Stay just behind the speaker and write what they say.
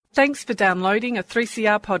Thanks for downloading a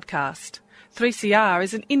 3CR podcast. 3CR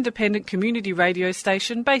is an independent community radio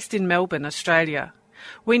station based in Melbourne, Australia.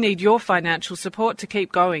 We need your financial support to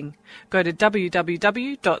keep going. Go to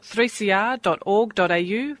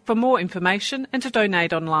www.3cr.org.au for more information and to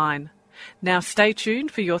donate online. Now stay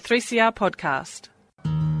tuned for your 3CR podcast.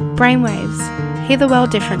 Brainwaves. Hear the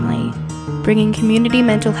world differently. Bringing community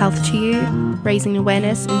mental health to you, raising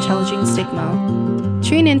awareness and challenging stigma.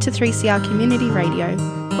 Tune in to 3CR Community Radio,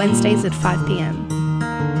 Wednesdays at 5 p.m.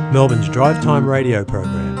 Melbourne's Drive Time radio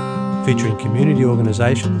program, featuring community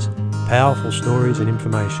organisations, powerful stories and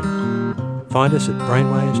information. Find us at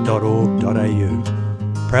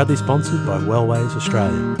brainwaves.org.au. Proudly sponsored by Wellways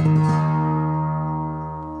Australia.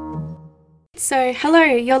 So, hello,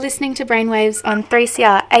 you're listening to Brainwaves on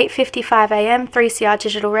 3CR 8:55am, 3CR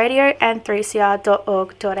Digital Radio and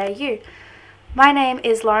 3cr.org.au. My name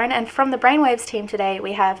is Lauren, and from the Brainwaves team today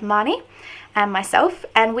we have Marnie and myself,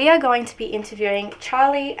 and we are going to be interviewing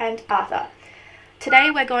Charlie and Arthur. Today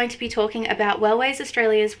we're going to be talking about Wellways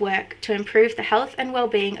Australia's work to improve the health and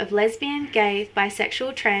well-being of lesbian, gay,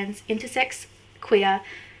 bisexual, trans, intersex, queer,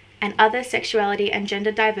 and other sexuality and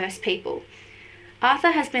gender diverse people.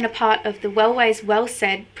 Arthur has been a part of the Wellways Well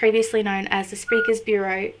Said, previously known as the Speakers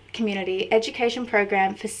Bureau Community Education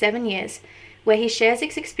Program, for 7 years, where he shares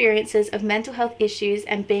his experiences of mental health issues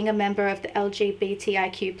and being a member of the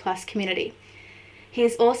LGBTIQ+ community. He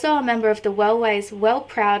is also a member of the Wellways Well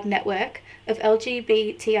Proud network of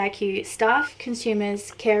LGBTIQ staff,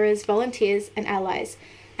 consumers, carers, volunteers and allies,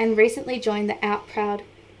 and recently joined the Out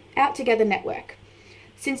Together network.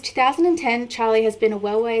 Since 2010, Charlie has been a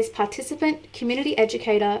Wellways participant, community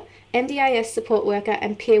educator, NDIS support worker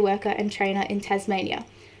and peer worker and trainer in Tasmania.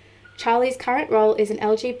 Charlie's current role is an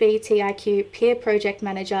LGBTIQ peer project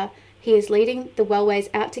manager. He is leading the Wellways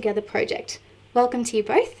Out Together project. Welcome to you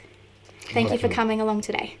both. Thank you for coming along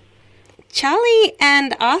today. Charlie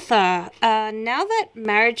and Arthur, now that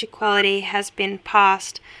marriage equality has been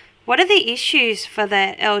passed, what are the issues for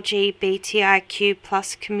the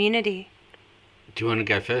LGBTIQ+ community? Do you want to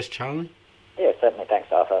go first, Charlie? Yeah, certainly. Thanks,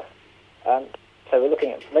 Arthur. So we're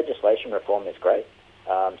looking at legislation reform is great.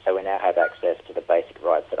 So we now have access to the basic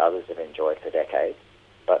rights that others have enjoyed for decades,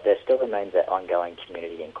 but there still remains that ongoing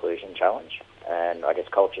community inclusion challenge, and I guess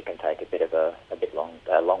culture can take a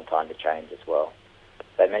long time to change as well.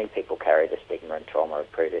 So many people carry the stigma and trauma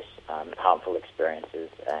of previous harmful experiences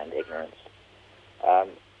and ignorance.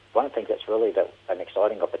 One of the things that's really an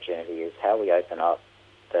exciting opportunity is how we open up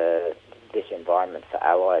this environment for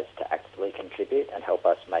allies to actively contribute and help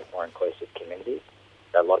us make more inclusive communities.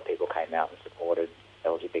 So a lot of people came out and supported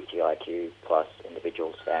LGBTIQ+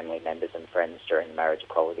 individuals, family members and friends during the marriage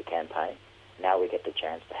equality campaign. Now we get the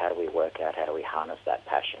chance to how do we harness that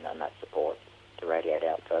passion and that support to radiate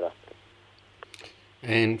out further.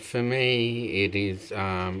 And for me, it is,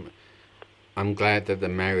 I'm glad that the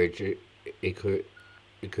marriage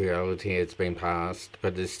equality has been passed,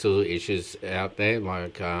 but there's still issues out there,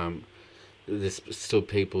 like there's still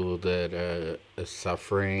people that are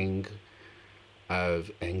suffering of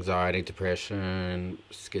anxiety, depression,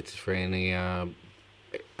 schizophrenia,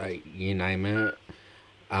 you name it.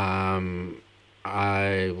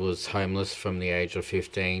 I was homeless from the age of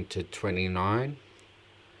 15 to 29.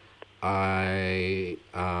 I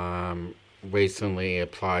recently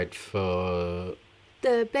applied for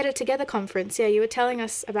The Better Together conference, yeah, you were telling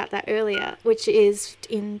us about that earlier, which is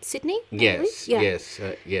in Sydney? Yes, yeah.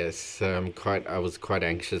 yes. I was quite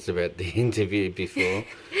anxious about the interview before,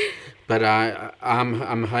 but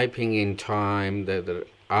I'm hoping in time that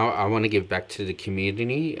I want to give back to the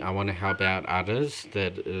community. I want to help out others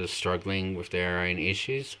that are struggling with their own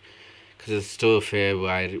issues, because it's still a fair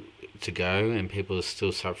way to go, and people are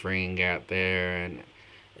still suffering out there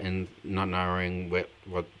and not knowing what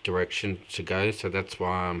direction to go. So that's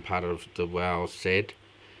why I'm part of the Well Said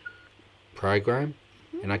program,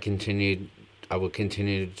 and I will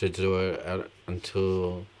continue to do it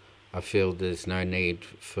until I feel there's no need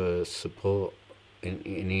for support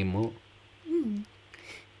anymore.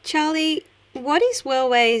 Charlie, what is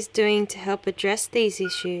Wellways doing to help address these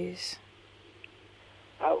issues?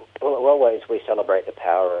 Well, at Wellways we celebrate the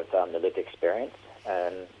power of the lived experience,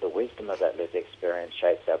 and the wisdom of that lived experience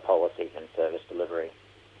shapes our policies and service delivery.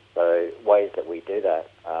 So ways that we do that,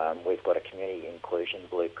 we've got a community inclusion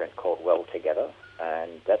blueprint called Well Together,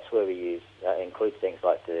 and that's where we includes things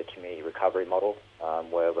like the community recovery model,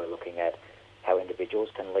 where we're looking at how individuals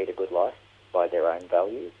can lead a good life by their own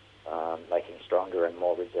values, making stronger and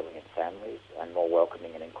more resilient families and more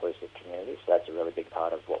welcoming and inclusive communities. So that's a really big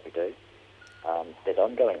part of what we do. There's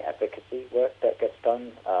ongoing advocacy work that gets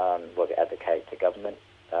done, where we advocate to government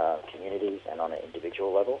communities and on an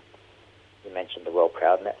individual level. You mentioned the Well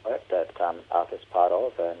Proud Network that Arthur's part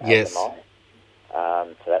of, and Yes. so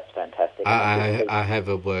that's fantastic. I have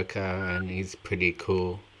a worker and he's pretty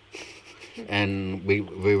cool. And we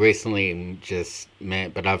recently just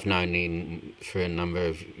met, but I've known him for a number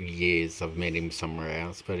of years. I've met him somewhere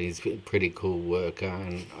else, but he's a pretty cool worker,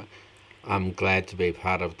 and I'm glad to be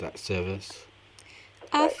part of that service.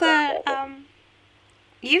 Arthur,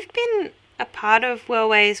 you've been a part of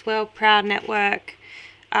Wellways Well Proud Network.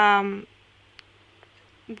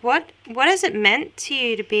 What has it meant to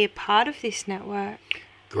you to be a part of this network?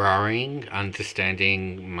 Growing,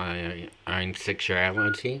 understanding my own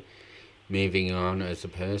sexuality, moving on as a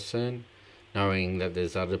person, knowing that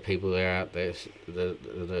there's other people out there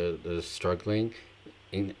that are struggling,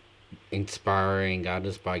 inspiring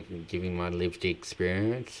others by giving my lived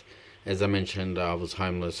experience. As I mentioned, I was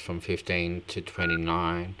homeless from 15 to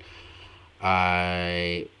 29.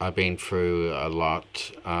 I've been through a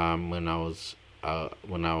lot when I was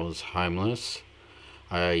homeless.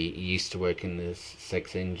 I used to work in the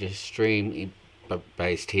sex industry,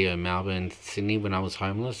 based here in Melbourne, Sydney, when I was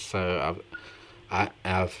homeless. So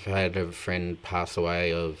I've had a friend pass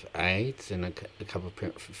away of AIDS and a couple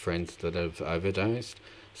of friends that have overdosed.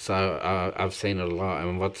 So I've seen it a lot,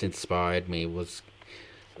 and what's inspired me was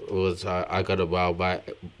I got a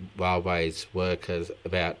Wellways worker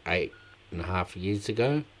about 8.5 years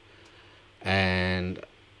ago, and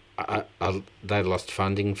they lost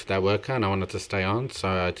funding for that worker, and I wanted to stay on, so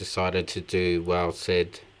I decided to do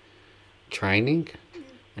WellSaid training,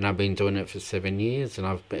 and I've been doing it for 7 years, and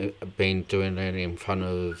I've been doing it in front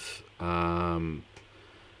of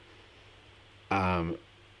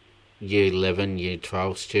Year 11, Year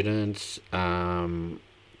 12 students,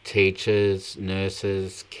 teachers,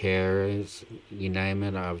 nurses, carers, you name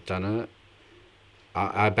it, I've done it.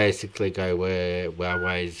 I basically go where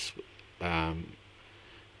Wellways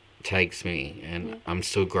takes me, and I'm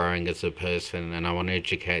still growing as a person, and I want to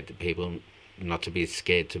educate the people not to be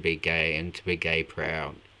scared to be gay and to be gay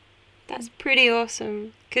proud. That's pretty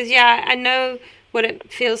awesome. Because, yeah, I know what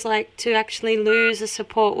it feels like to actually lose a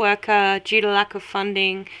support worker due to lack of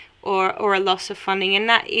funding or a loss of funding, and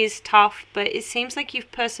that is tough, but it seems like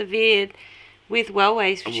you've persevered with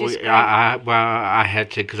Wellways, which is great. I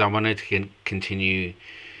had to, because I wanted to continue.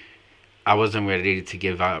 I wasn't ready to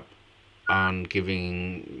give up on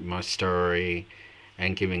giving my story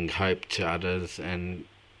and giving hope to others, and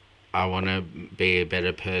I want to be a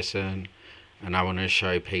better person, and I want to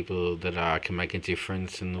show people that I can make a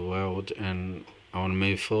difference in the world, and I want to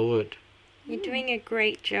move forward. You're doing a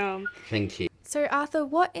great job. Thank you. So, Arthur,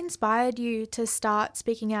 what inspired you to start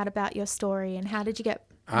speaking out about your story, and how did you get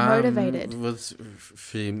motivated? It was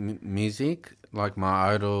for music. Like,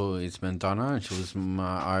 my idol is Madonna, and she was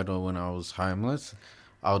my idol when I was homeless.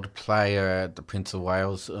 I would play her at the Prince of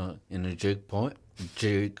Wales in a juke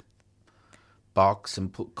box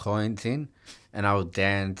and put coins in, and I would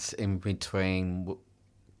dance in between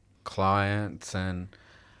clients and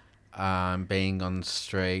being on the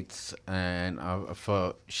streets. And I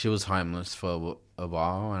thought she was homeless for a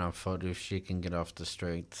while, and I thought if she can get off the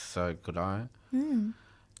streets, so could I. And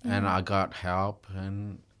I got help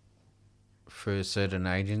and through a certain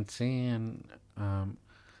agency, and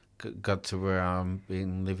got to where I'm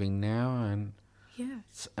been living now, and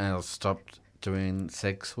I stopped doing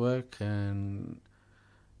sex work, and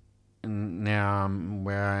now I'm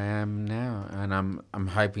where I am now, and I'm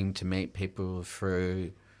hoping to meet people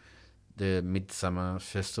through the Midsummer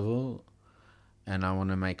Festival, and I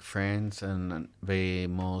want to make friends and be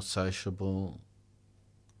more sociable.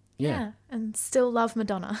 Yeah, and still love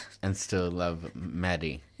Madonna. And still love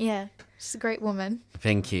Maddie. Yeah, she's a great woman.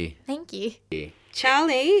 Thank you. Thank you.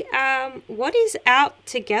 Charlie, what is Out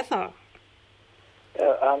Together?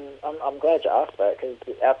 I'm glad you asked that, because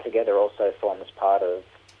Out Together also forms part of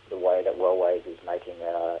the way that Wellways is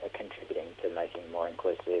contributing to making more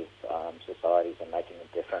inclusive societies and making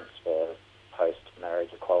a difference for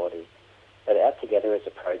post-marriage equality. But Out Together is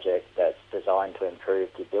a project that's designed to improve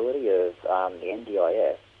the ability of the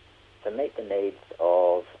NDIS to meet the needs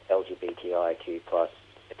of LGBTIQ+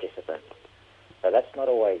 participants. So that's not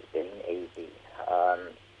always been easy.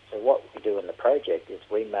 So what we do in the project is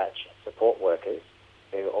we match support workers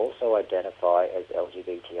who also identify as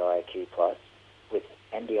LGBTIQ+ with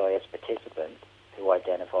NDIS participants who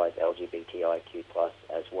identify as LGBTIQ+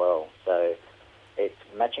 as well. So it's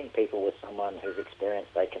matching people with someone whose experience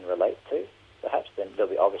they can relate to. Perhaps then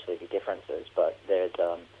there'll obviously be differences, but there's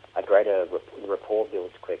a greater rapport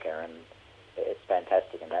builds quicker, and it's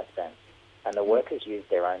fantastic in that sense. And the workers use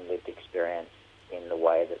their own lived experience in the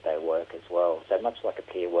way that they work as well. So much like a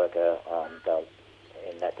peer worker does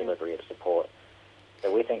in that delivery of support.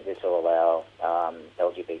 So we think this will allow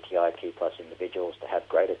LGBTIQ plus individuals to have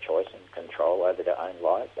greater choice and control over their own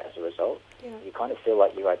lives as a result. Yeah. You kind of feel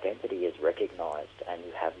like your identity is recognised and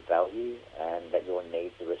you have value and that your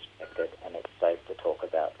needs are respected and it's safe to talk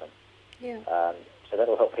about them. Yeah. So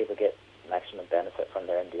that'll help people get maximum benefit from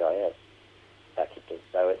their NDIS packages.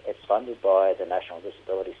 So it's funded by the National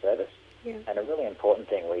Disability Service. Yeah. And a really important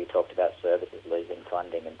thing where you talked about services losing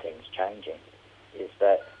funding and things changing is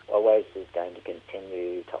that Wellways is going to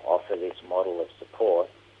continue to offer this model of support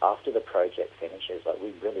after the project finishes. Like,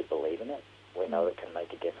 we really believe in it. We know it can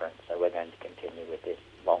make a difference, so we're going to continue with this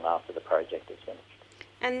long after the project is finished.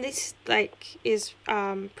 And this is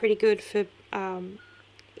pretty good for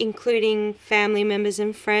including family members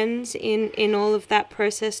and friends in all of that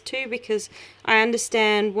process too, because I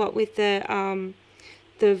understand what with the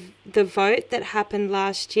vote that happened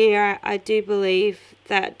last year, I do believe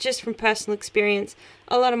that, just from personal experience,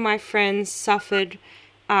 a lot of my friends suffered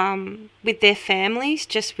with their families,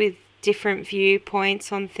 just with different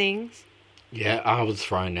viewpoints on things. Yeah, I was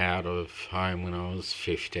thrown out of home when I was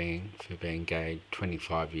 15 for being gay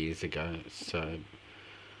 25 years ago. So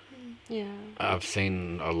yeah, I've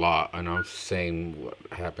seen a lot, and I've seen what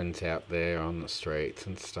happens out there on the streets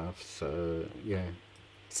and stuff. So yeah.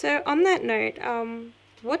 So on that note,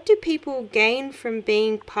 what do people gain from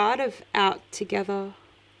being part of Out Together?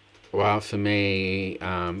 Well, for me,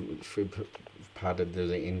 for part of the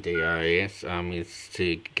NDIS is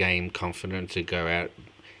to gain confidence to go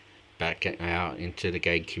back out into the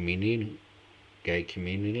gay community,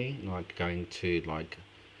 like going to like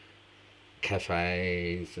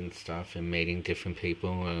cafes and stuff and meeting different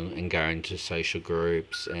people and going to social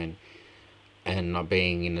groups and not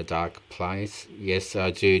being in a dark place. Yes,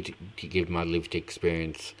 I do give my lived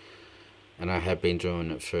experience, and I have been doing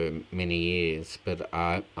it for many years, but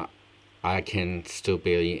I can still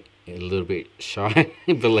be a little bit shy,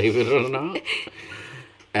 believe it or not.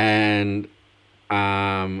 And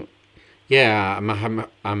yeah,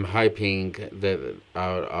 I'm hoping that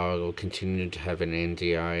I'll continue to have an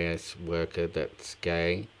NDIS worker that's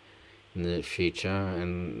gay in the future,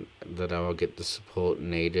 and that I will get the support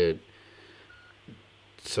needed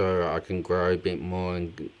so I can grow a bit more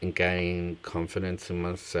and gain confidence in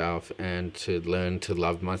myself and to learn to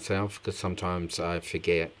love myself, because sometimes I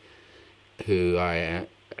forget who I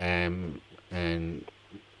am, and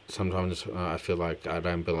sometimes I feel like I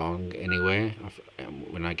don't belong anywhere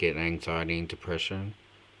when I get anxiety and depression.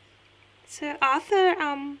 So Arthur,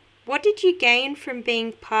 what did you gain from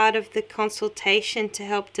being part of the consultation to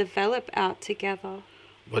help develop Out Together?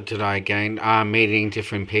 What did I gain? Meeting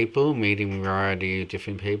different people, meeting a variety of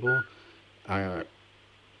different people,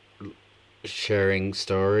 sharing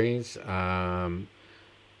stories,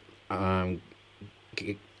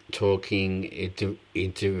 talking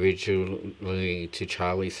individually to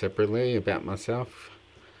Charlie separately about myself.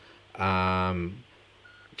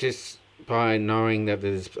 Just by knowing that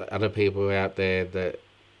there's other people out there that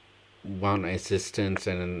want assistance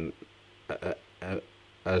and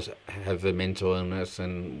have a mental illness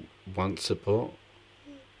and want support.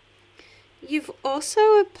 You've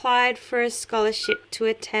also applied for a scholarship to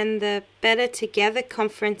attend the Better Together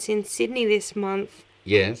conference in Sydney this month.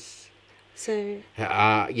 Yes. So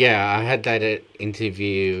yeah, I had that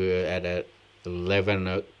interview at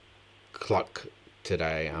 11 o'clock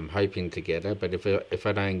today. I'm hoping to get it, but if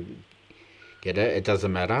I don't get it, it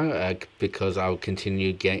doesn't matter because I'll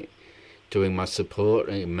continue doing my support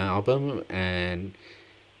in Melbourne and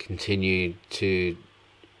continue to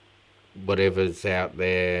whatever's out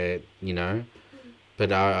there, you know.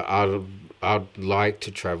 But I'd like to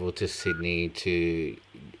travel to Sydney to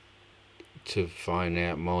find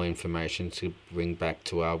out more information to bring back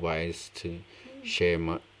to our ways to share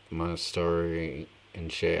my story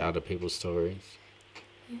and share other people's stories.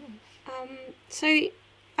 So you've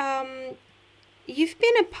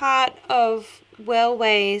been a part of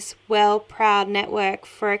Wellways Well Proud Network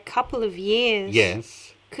for a couple of years. Yes.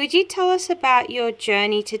 Could you tell us about your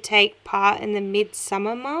journey to take part in the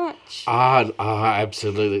Midsummer March? I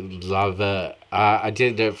absolutely love it. I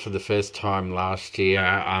did it for the first time last year.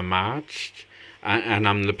 I marched, and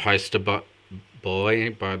I'm the poster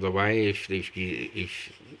boy, by the way. If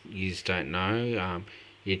you don't know,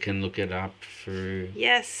 you can look it up through.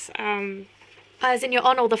 Yes. As in, you're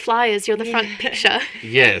on all the flyers, you're the front picture.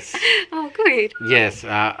 Yes. Oh, good. Yes.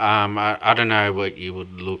 I don't know what you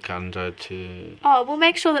would look under to. Oh, we'll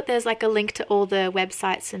make sure that there's like a link to all the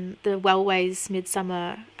websites and the Wellways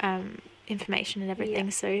Midsummer information and everything,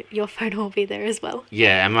 so your photo will be there as well.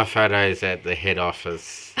 Yeah, and my photo's at the head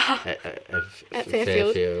office at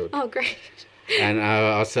Fairfield. Oh, great. And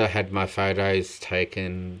I also had my photos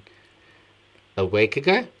taken a week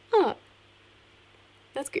ago. Oh,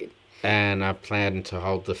 that's good. And I plan to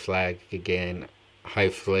hold the flag again,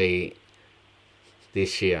 hopefully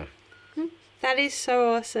this year. That is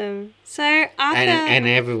so awesome. So Arthur, And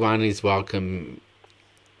everyone is welcome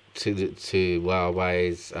to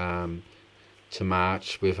Wellways to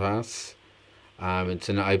march with us. It's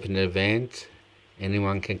an open event.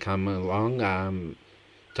 Anyone can come along.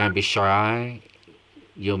 Don't be shy.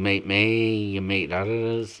 You'll meet me. You meet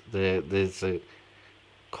others. There's a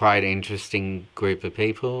quite interesting group of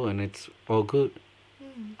people, and it's all good.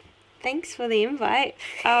 thanks for the invite.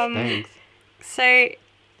 Thanks. So,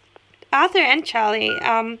 Arthur and Charlie,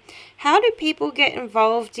 how do people get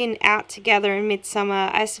involved in Out Together in Midsummer?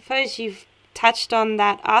 I suppose you've touched on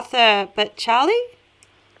that, Arthur, but Charlie?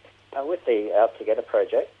 With the Out Together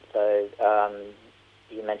project, so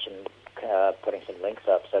you mentioned putting some links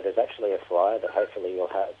up. So there's actually a flyer that hopefully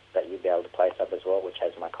you'll be able to place up as well, which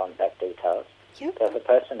has my contact details. Yep. So if a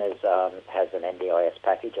person has an NDIS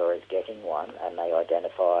package or is getting one and they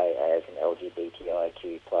identify as an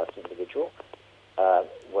LGBTIQ plus individual,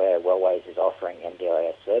 where Wellways is offering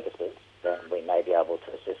NDIS services, then we may be able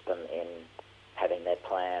to assist them in having their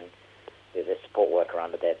plan, with a support worker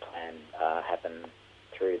under their plan, happen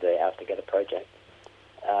through the Out Together project.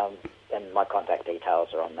 And my contact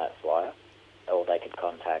details are on that flyer, or they could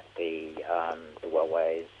contact the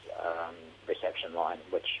Wellways reception line,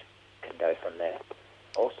 which can go from there.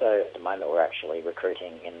 Also, at the moment, we're actually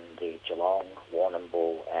recruiting in the Geelong,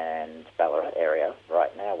 Warrnambool and Ballarat area.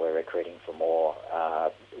 Right now, we're recruiting for more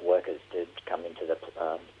workers to come into the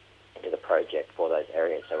project for those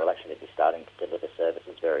areas. So we'll actually be starting to deliver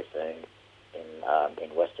services very soon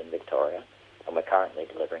in Western Victoria, and we're currently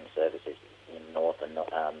delivering services in North and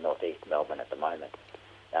Northeast Melbourne at the moment.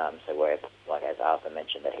 So we're, like as Arthur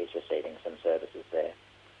mentioned, that he's receiving some services there.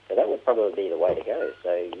 So that would probably be the way to go.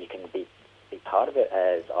 So you can be part of it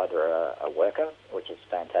as either a worker, which is a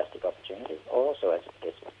fantastic opportunity, or also as a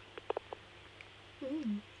participant.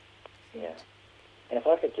 Yeah. And if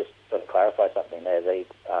I could just sort of clarify something there,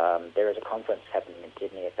 there is a conference happening in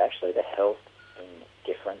Sydney. It's actually the Health in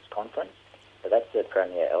Difference Conference. So that's the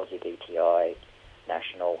premier LGBTI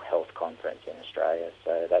National Health Conference in Australia.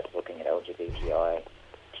 So that's looking at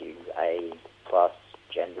LGBTIQA plus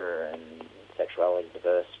gender and sexuality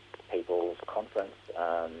diverse people's conference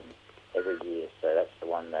every year. So that's the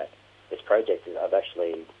one that this project is.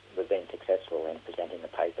 We've been successful in presenting the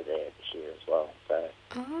paper there this year as well. So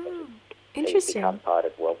Interesting. you become part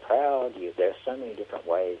of Well Proud. There are so many different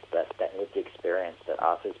ways that with the experience that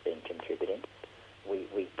Arthur's been contributing,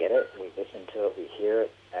 we get it, we listen to it, we hear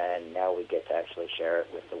it, and now we get to actually share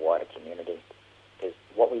it with the wider community. Because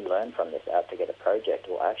what we learn from this Out Together project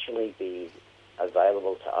will actually be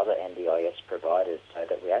available to other NDIS providers, so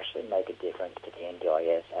that we actually make a difference to the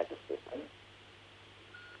NDIS as a system.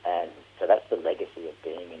 And so that's the legacy of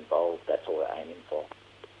being involved. That's what we're aiming for.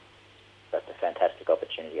 That's a fantastic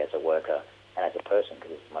opportunity as a worker and as a person,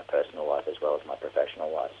 because this is my personal life as well as my professional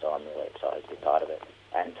life, so I'm really excited to be part of it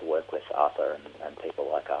and to work with Arthur and people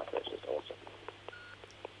like Arthur. It's just awesome.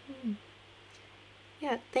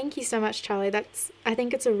 Yeah, thank you so much, Charlie. I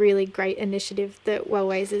think it's a really great initiative that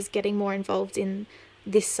Wellways is getting more involved in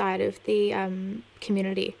this side of the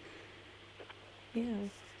community. Yeah.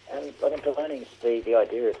 And I think the learnings, the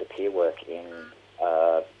idea of the peer work in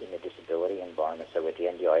the disability environment, so with the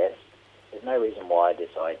NDIS, there's no reason why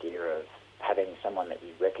this idea of having someone that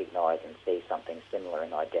you recognise and see something similar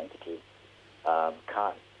in identity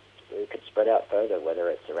it could spread out further, whether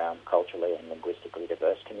it's around culturally and linguistically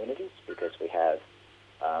diverse communities, because we have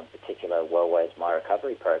particular Wellways My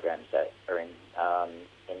Recovery programs that are in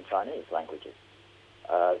Chinese languages.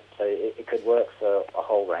 So it could work for a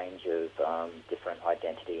whole range of different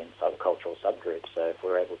identity and subcultural subgroups. So if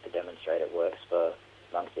we're able to demonstrate it works for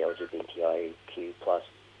amongst the LGBTIQ plus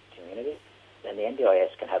community, then the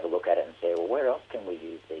NDIS can have a look at it and say, well, where else can we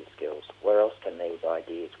use these skills? Where else can these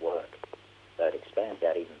ideas work? So it expands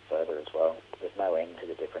out even further as well. There's no end to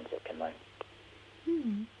the difference it can make.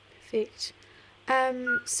 Perfect.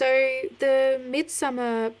 So the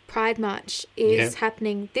Midsummer Pride March is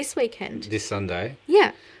happening this weekend. This Sunday.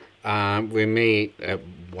 Yeah. We meet at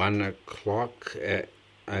 1 o'clock at...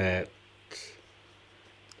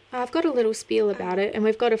 I've got a little spiel about it, and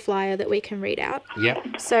we've got a flyer that we can read out.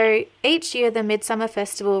 Yep. So each year the Midsummer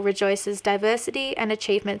Festival rejoices diversity and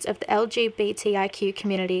achievements of the LGBTIQ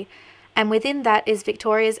community, and within that is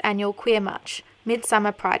Victoria's annual Queer March,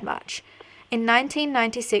 Midsummer Pride March. In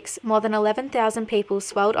 1996, more than 11,000 people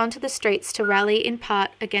swelled onto the streets to rally in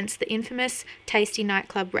part against the infamous Tasty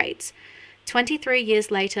nightclub raids. 23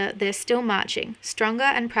 years later, they're still marching, stronger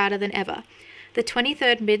and prouder than ever. The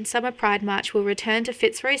 23rd Midsummer Pride March will return to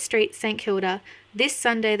Fitzroy Street, St Kilda, this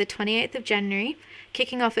Sunday the 28th of January,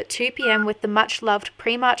 kicking off at 2 p.m. with the much-loved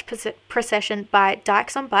pre-march procession by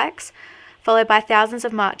Dykes on Bikes, followed by thousands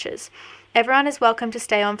of marchers. Everyone is welcome to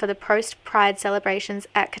stay on for the post-Pride celebrations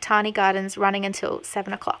at Katani Gardens, running until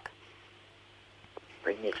 7 o'clock.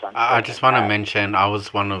 Bring your son. I just want to mention I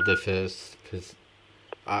was one of the first, because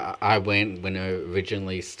I went when it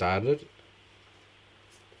originally started,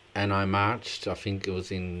 and I marched. I think it was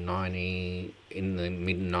in the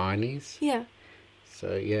mid-90s. Yeah.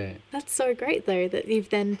 So yeah. That's so great though that you've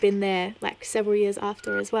then been there like several years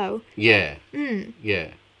after as well. Yeah. Mm.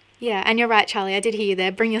 Yeah. Yeah, and you're right, Charlie. I did hear you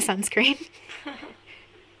there. Bring your sunscreen.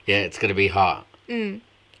 Yeah, it's gonna be hot. Mm.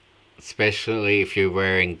 Especially if you're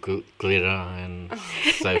wearing glitter and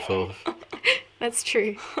so forth. That's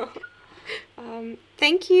true.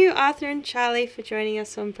 Thank you, Arthur and Charlie, for joining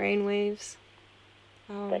us on Brainwaves.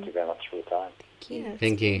 Thank you very much for your time. Yeah,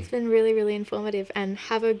 Thank you. It's been really, really informative, and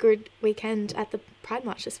have a good weekend at the Pride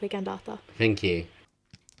March this weekend, Arthur. Thank you.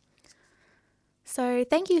 So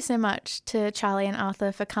thank you so much to Charlie and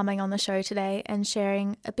Arthur for coming on the show today and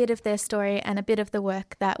sharing a bit of their story and a bit of the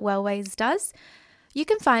work that Wellways does. You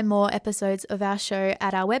can find more episodes of our show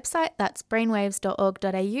at our website, that's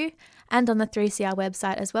brainwaves.org.au, and on the 3CR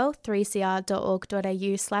website as well,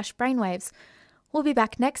 3cr.org.au/brainwaves. We'll be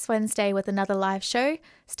back next Wednesday with another live show.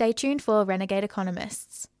 Stay tuned for Renegade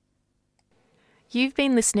Economists. You've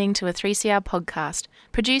been listening to a 3CR podcast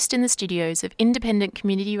produced in the studios of independent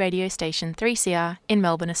community radio station 3CR in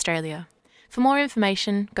Melbourne, Australia. For more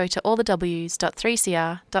information, go to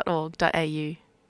allthews.3cr.org.au.